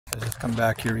I just come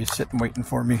back here. He's sitting waiting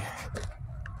for me.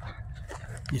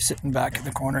 He's sitting back in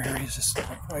the corner here. He's just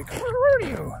like, where are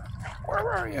you?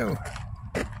 Where are you?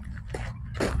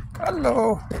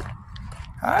 Hello.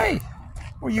 Hi.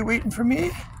 Were you waiting for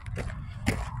me?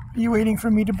 Are you waiting for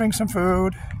me to bring some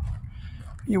food?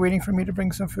 Are you waiting for me to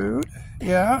bring some food?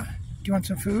 Yeah? Do you want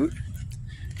some food?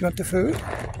 Do you want the food?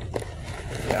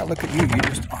 Yeah, look at you. You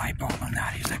just eyeballing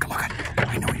that. He's like, look,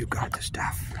 I know you got the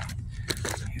stuff.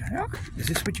 Yeah? Is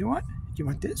this what you want? Do you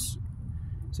want this?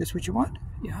 Is this what you want?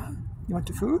 Yeah? You want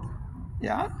the food?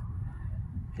 Yeah?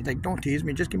 He's like, don't tease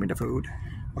me. Just give me the food.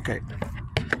 Okay.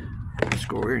 Let's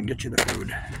go over here and get you the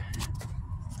food.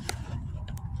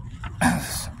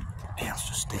 Let's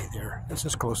just stay there. That's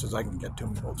as close as I can get to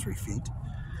him, about 3 feet.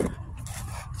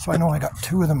 So I know I got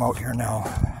 2 of them out here now.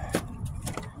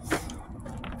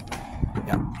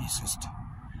 Yeah, he's just...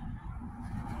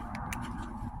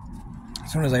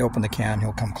 As soon as I open the can,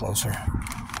 he'll come closer.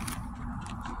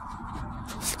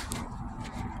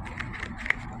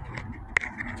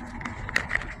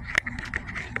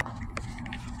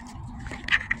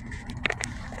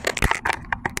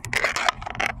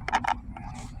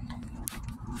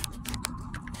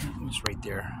 He's right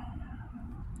there.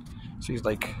 So he's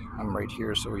like, I'm right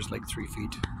here, so he's like 3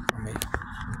 feet from me.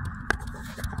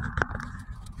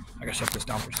 I gotta shut this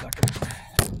down for a second.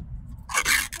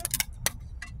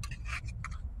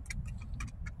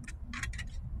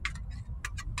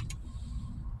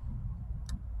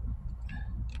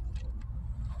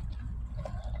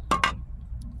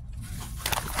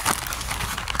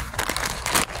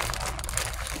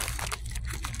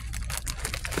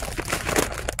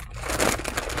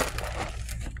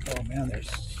 Oh man, there's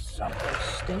something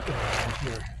stinking around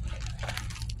here.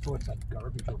 Oh, it's that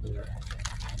garbage over there.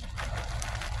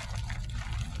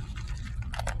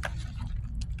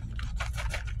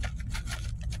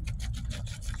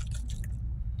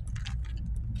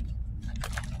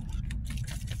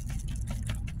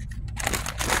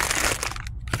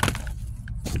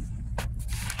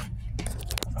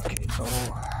 Okay, so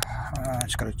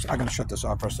I'm gonna shut this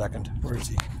off for a second. Where is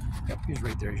he? Yep, he's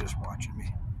right there. He's just watching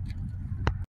me.